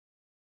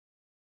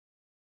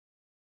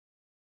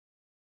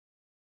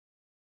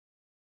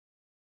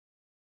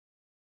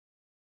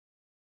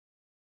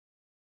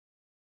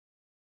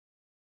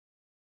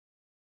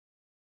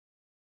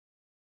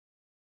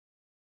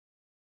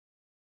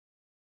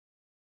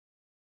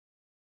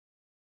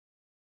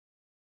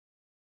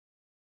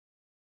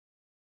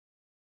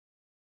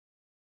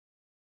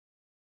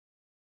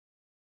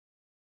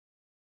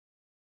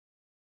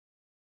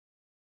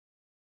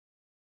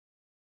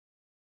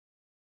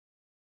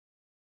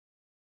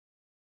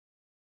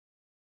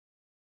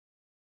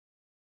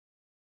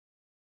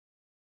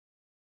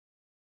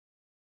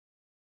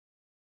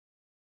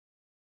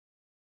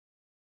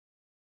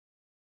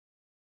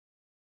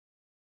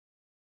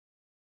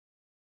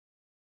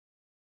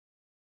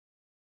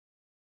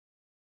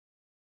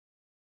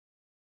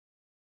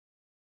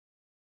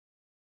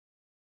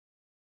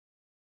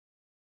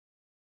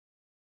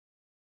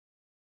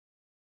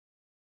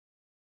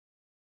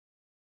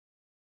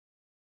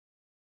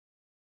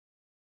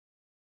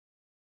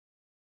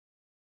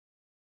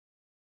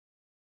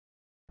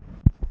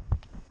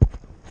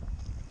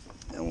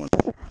I want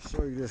to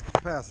show you this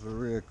capacitor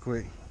real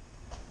quick.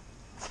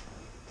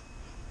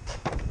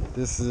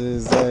 This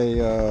is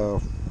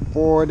a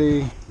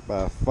 40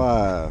 by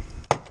 5.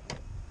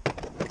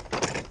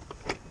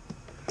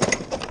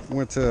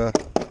 Went to a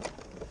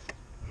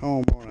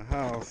homeowner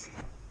house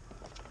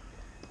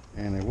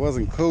and it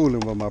wasn't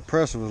cooling, but my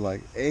pressure was like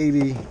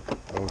 80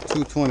 or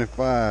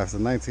 225. It's a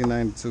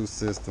 1992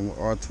 system with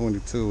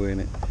R22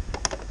 in it.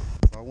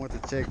 So I went to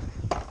check.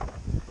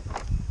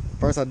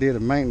 First I did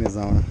a maintenance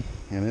on it,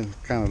 and it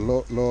kind of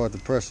lowered the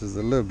pressures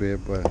a little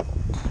bit, but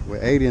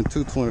with 80 and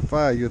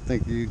 225 you'll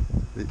think the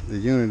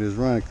unit is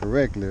running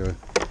correctly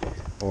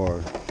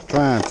or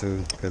trying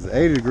to, because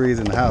 80 degrees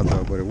in the house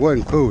though, but it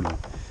wasn't cooling.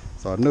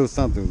 So I knew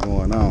something was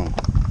going on.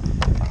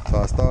 So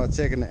I started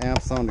checking the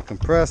amps on the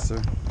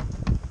compressor,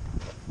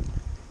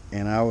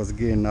 and I was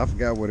getting, I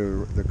forgot what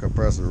the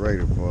compressor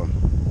rated for,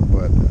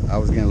 but I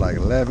was getting like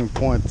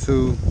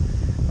 11.2,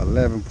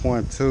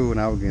 11.2,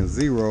 and I was getting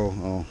 0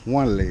 on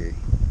one leg.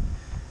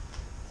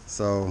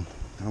 So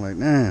I'm like,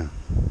 damn,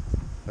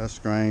 that's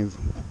strange.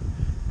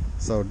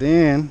 So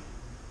then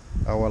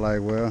I was like,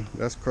 well,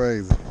 that's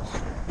crazy.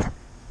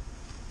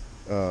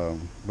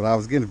 But I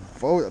was getting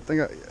voltage. I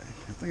think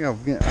I was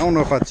getting, I don't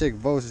know if I checked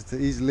voltage to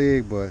each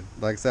leg, but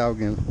like I said, I was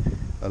getting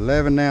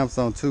 11 amps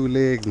on 2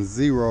 legs and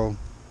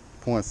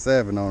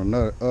 0.7 on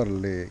another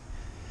leg.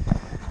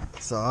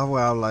 So I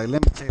was like,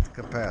 let me check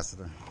the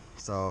capacitor.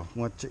 So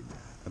I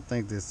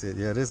think this is it.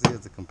 Yeah, this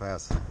is the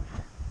capacitor.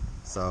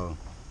 So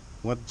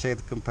went to check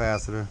the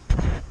capacitor.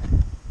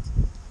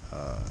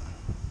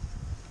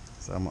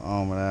 So I'm gonna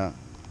arm it out.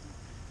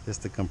 It's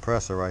the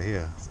compressor right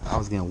here. I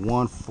was getting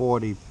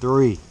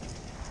 143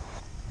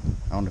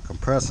 on the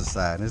compressor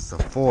side. This is a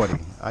 40.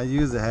 I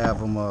usually have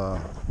them.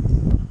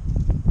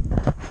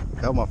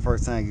 That was my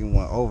first time getting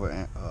one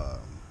over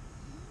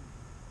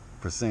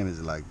percentage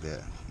like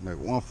that. Like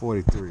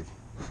 143.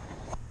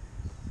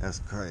 That's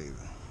crazy.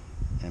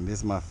 And this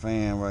is my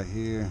fan right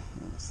here.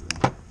 Let me see.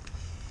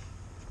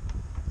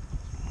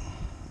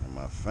 And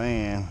my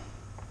fan.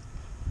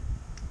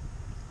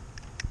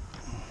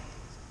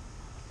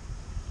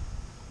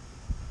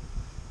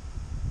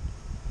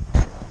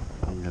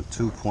 I'm at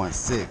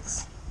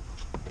 2.6.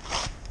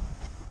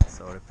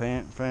 So the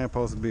fan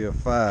supposed to be a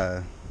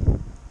 5.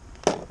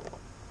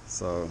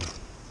 So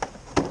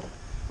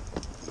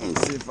let me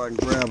see if I can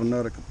grab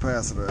another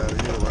capacitor out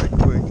of here right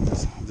quick.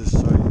 Just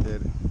show you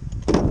that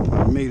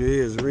my meter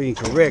is reading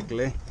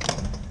correctly,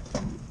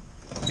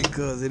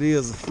 because it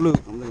is a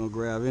fluke. I'm just gonna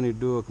grab any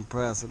dual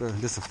capacitor.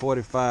 This is a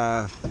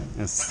 45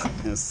 and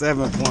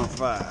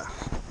 7.5.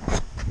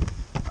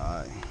 All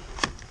right,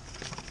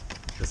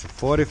 it's a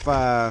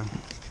 45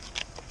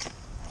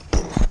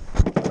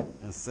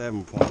 and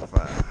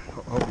 7.5.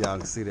 Hope y'all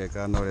can see that, because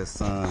I know that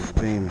sun's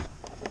beaming.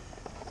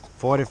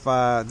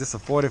 45, this is a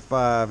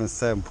 45 and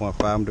 7.5.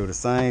 I'm gonna do the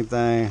same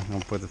thing. I'm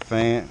gonna put the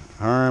fan,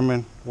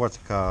 Herman,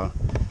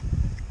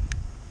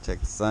 check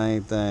the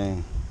same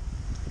thing.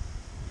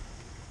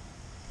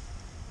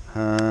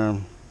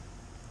 So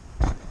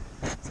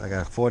I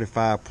got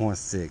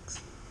 45.6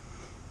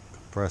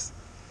 compressor.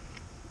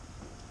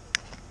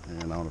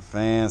 And on the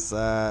fan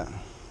side,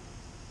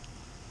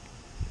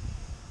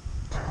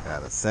 I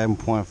got a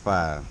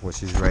 7.5,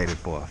 which is rated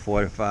for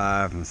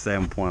 45 and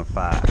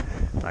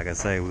 7.5. Like I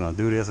say, we're gonna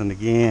do this one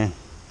again.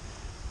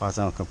 Watch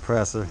on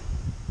compressor.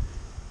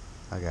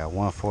 I got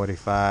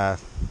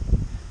 145.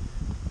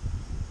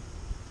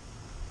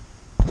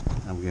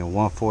 I'm getting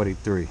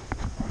 143.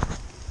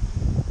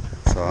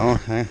 So I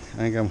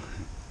ain't got my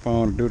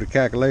phone to do the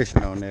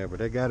calculation on there, but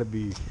they gotta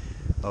be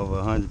over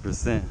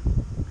 100%.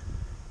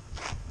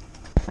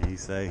 And he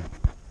say it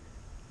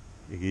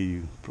give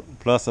you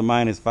plus or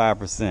minus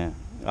 5%.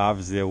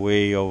 Obviously they're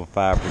way over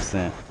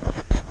 5%.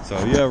 So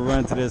if you ever run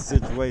into this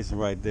situation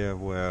right there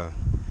where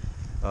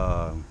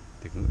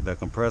the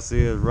compressor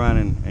is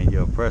running and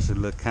your pressure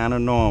look kind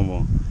of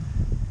normal,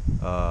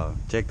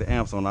 check the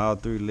amps on all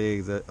 3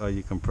 legs of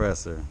your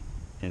compressor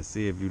and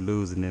see if you're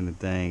losing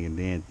anything, and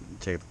then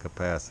check the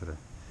capacitor.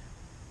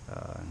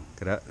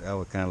 Cause that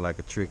was kind of like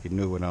a tricky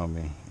new one on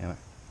me,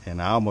 and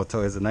I almost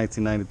told, it's a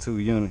 1992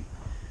 unit.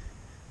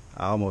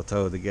 I almost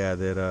told the guy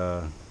that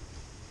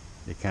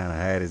it kind of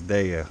had his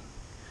day,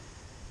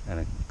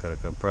 and cause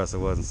the compressor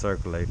wasn't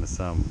circulating or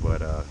something.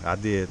 But I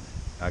did.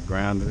 I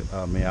grounded.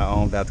 I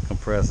ohmed out the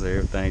compressor.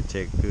 Everything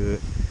checked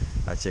good.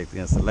 I checked the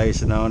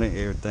insulation on it.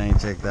 Everything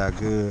checked out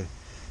good.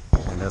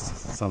 And that's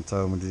some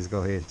told me just go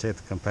ahead and check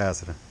the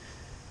capacitor.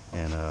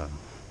 And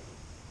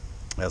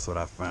that's what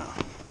I found.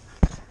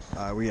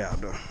 All right, we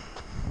out though.